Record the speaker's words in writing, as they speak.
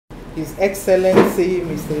His Excellency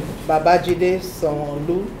Mr. Babajide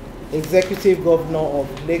Sanwo-Olu, Executive Governor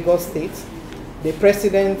of Lagos State, the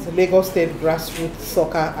President, Lagos State Grassroots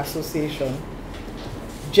Soccer Association,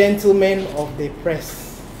 gentlemen of the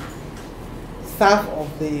press, staff of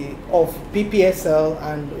PPSL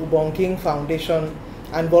and Ubong Foundation,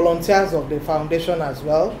 and volunteers of the foundation as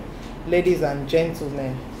well, ladies and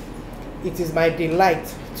gentlemen. It is my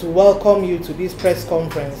delight to welcome you to this press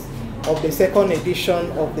conference of the second edition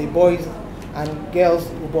of the Boys and Girls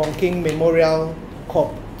Ubong Memorial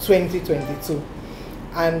Cup 2022.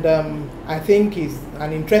 And I think it's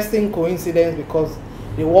an interesting coincidence because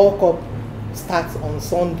the World Cup starts on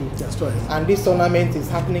Sunday. That's right. And this tournament is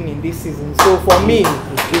happening in this season. So for me,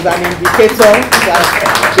 it's an indicator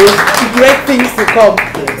that there's great things to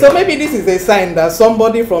come. So maybe this is a sign that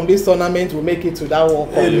somebody from this tournament will make it to that World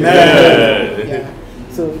Cup. Amen. Yeah.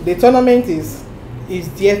 So the tournament is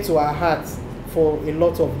dear to our hearts for a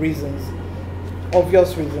lot of reasons,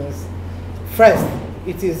 obvious reasons. First,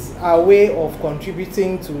 it is our way of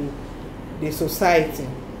contributing to the society.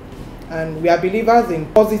 And we are believers in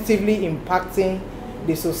positively impacting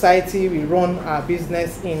the society we run our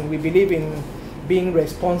business in. We believe in being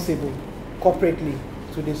responsible corporately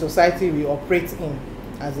to the society we operate in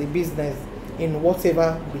as a business in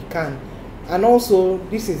whatever we can. And also,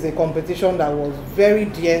 this is a competition that was very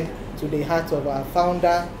dear to the heart of our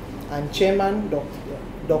founder and chairman,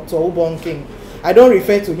 Dr. Ubong. I don't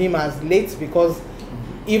refer to him as late because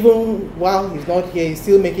even while he's not here, he's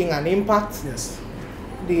still making an impact. Yes.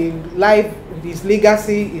 His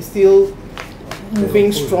legacy is still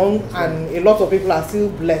moving strong, and a lot of people are still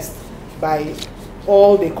blessed by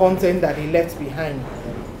all the content that he left behind.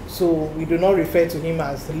 So we do not refer to him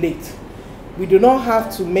as late. We do not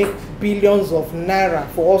have to make billions of naira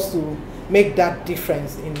for us to make that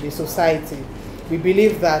difference in the society. We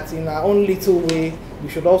believe that in our own little way, we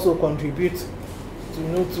should also contribute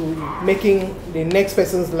to making the next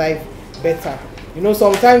person's life better.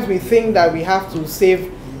 Sometimes we think that we have to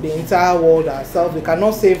save the entire world ourselves. We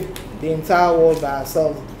cannot save the entire world by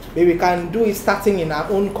ourselves, but we can do it starting in our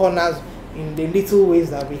own corners in the little ways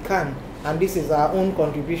that we can. And this is our own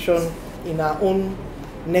contribution in our own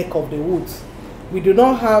neck of the woods. We do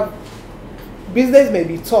not have, business may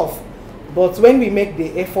be tough, but when we make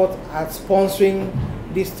the effort at sponsoring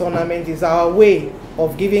this tournament, is our way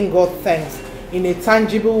of giving God thanks in a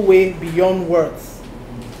tangible way beyond words.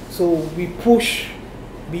 So we push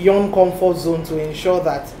beyond comfort zone to ensure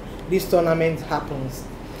that this tournament happens.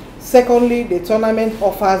 Secondly, the tournament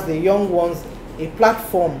offers the young ones a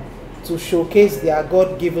platform to showcase their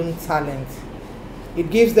God-given talent. It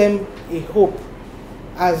gives them a hope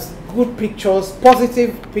as good pictures,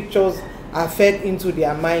 positive pictures are fed into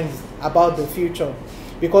their minds about the future.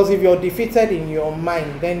 Because if you're defeated in your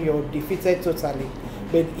mind, then you're defeated totally.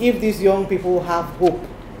 But if these young people have hope,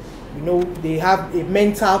 they have a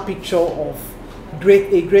mental picture of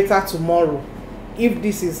a greater tomorrow. If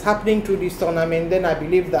this is happening through this tournament, then I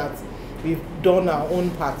believe that we've done our own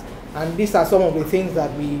part. And these are some of the things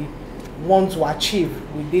that we want to achieve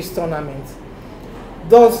with this tournament.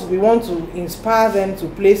 Thus, we want to inspire them to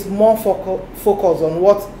place more focus on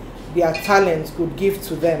what their talents could give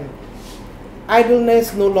to them.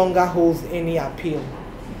 Idleness no longer holds any appeal.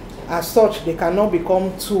 As such, they cannot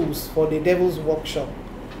become tools for the devil's workshop.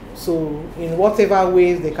 So in whatever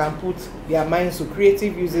ways they can put their minds to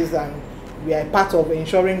creative uses, and we are part of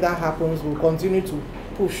ensuring that happens, we'll continue to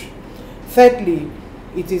push. Thirdly,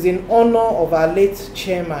 it is in honor of our late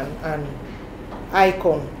chairman and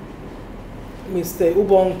icon, Mr.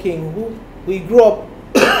 Ubong, who we grew up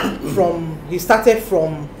he started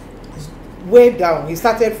from way down. He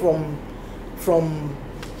started from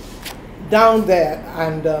down there,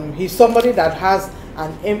 and he's somebody that had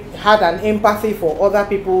an empathy for other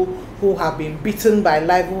people who have been beaten by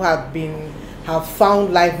life, who have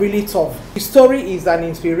found life really tough. His story is an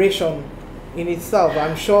inspiration in itself.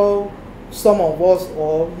 I'm sure some of us,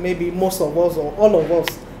 or maybe most of us, or all of us,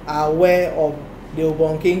 are aware of the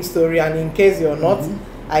Ubong story. And in case you're not,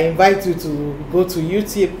 I invite you to go to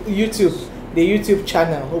YouTube, the YouTube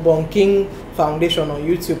channel, Ubong Foundation on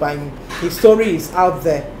YouTube, and his story is out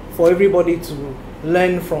there for everybody to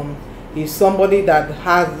learn from. He's somebody that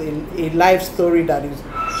has a life story that is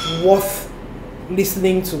worth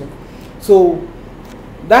listening to. So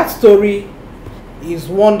that story is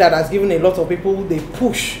one that has given a lot of people the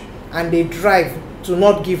push and the drive to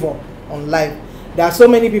not give up on life. There are so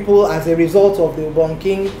many people, as a result of the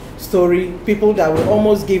Ubong story, people that were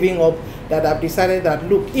almost giving up, that have decided that,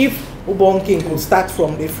 look, if Ubong could start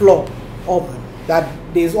from the floor up, that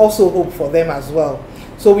there's also hope for them as well.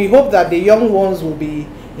 So we hope that the young ones will be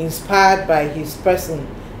inspired by his person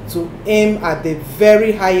to aim at the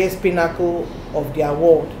very highest pinnacle of the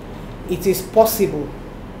award. It is possible.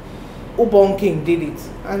 Ubong King did it,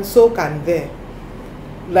 and so can they.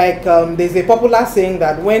 Like there's a popular saying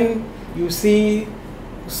that when you see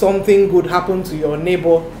something good happen to your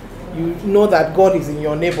neighbor, you know that God is in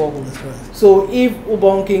your neighborhood. Right. So if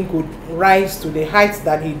Ubong King could rise to the heights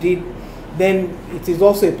that he did, then it is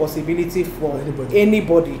also a possibility for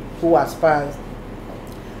anybody who aspires.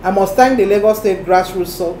 I must thank the Lagos State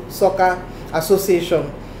Grassroots Soccer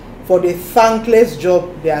Association for the thankless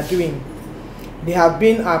job they are doing. They have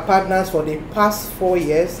been our partners for the past 4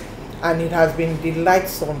 years, and it has been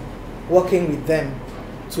delightsome working with them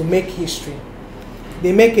to make history.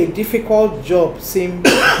 They make a difficult job seem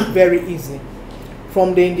very easy.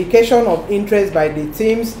 From the indication of interest by the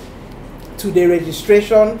teams to the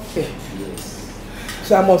registration.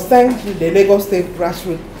 So I must thank the Lagos State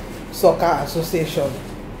Grassroots Soccer Association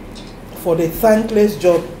for the thankless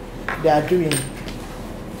job they are doing.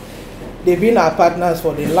 They've been our partners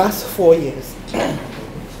for the last 4 years,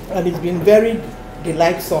 and it's been very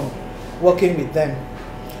delightsome working with them.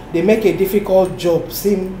 They make a difficult job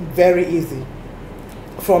seem very easy.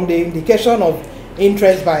 From the indication of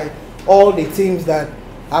interest by all the teams that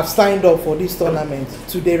have signed up for this tournament,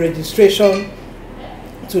 to the registration,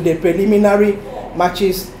 to the preliminary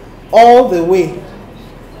matches, all the way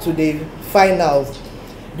to the finals,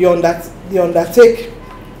 they undertake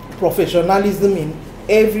professionalism in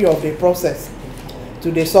every of the process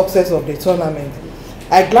to the success of the tournament.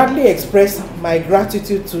 I gladly express my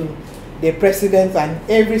gratitude to the president and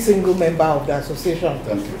every single member of the association.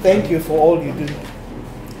 Thank you for all you do.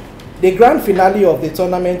 The grand finale of the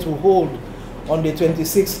tournament will hold on the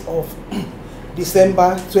 26th of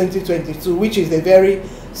December 2022, which is a very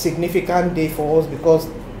significant day for us, because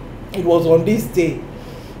it was on this day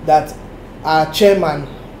that our chairman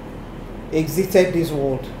exited this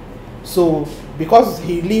world. So because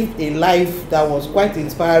he lived a life that was quite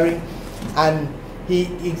inspiring, and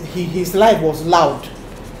his life was loud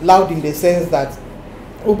in the sense that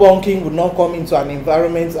Ubong King would not come into an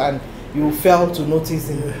environment and you fail to notice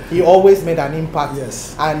him. Yeah. He always made an impact.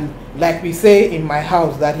 Yes. And like we say in my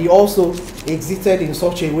house, that he also exited in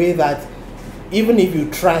such a way that even if you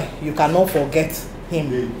try, you cannot forget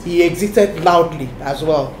him. Yeah. He exited loudly as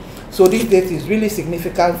well. So this date is really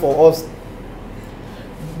significant for us,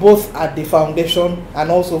 both at the foundation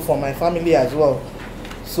and also for my family as well.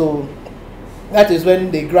 So that is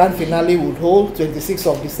when the grand finale would hold, 26th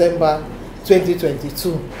of December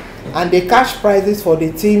 2022. And the cash prizes for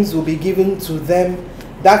the teams will be given to them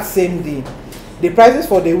that same day. The prizes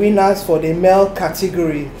for the winners for the male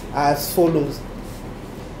category are as follows.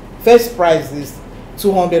 First prize is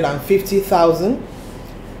 250,000.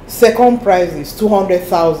 Second prize is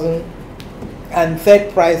 200,000. And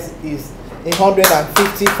third prize is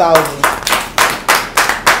 150,000.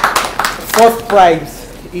 Fourth prize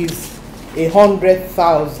is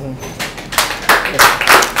 100,000.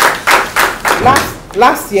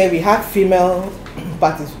 Last year we had female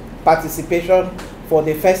participation for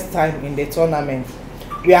the first time in the tournament.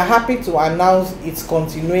 We are happy to announce its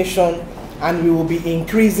continuation, and we will be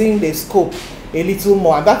increasing the scope a little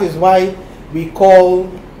more. And that is why we call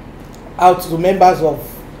out to members of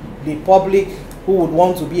the public who would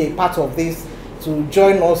want to be a part of this to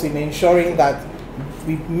join us in ensuring that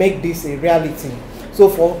we make this a reality. So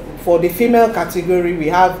for the female category, we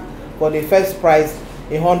have for the first prize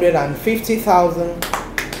 150,000, and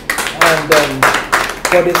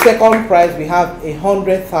for the second prize we have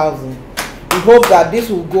 100,000. We hope that this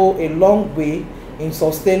will go a long way in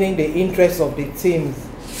sustaining the interest of the teams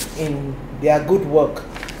in their good work.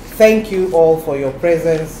 Thank you all for your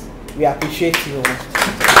presence. We appreciate you all.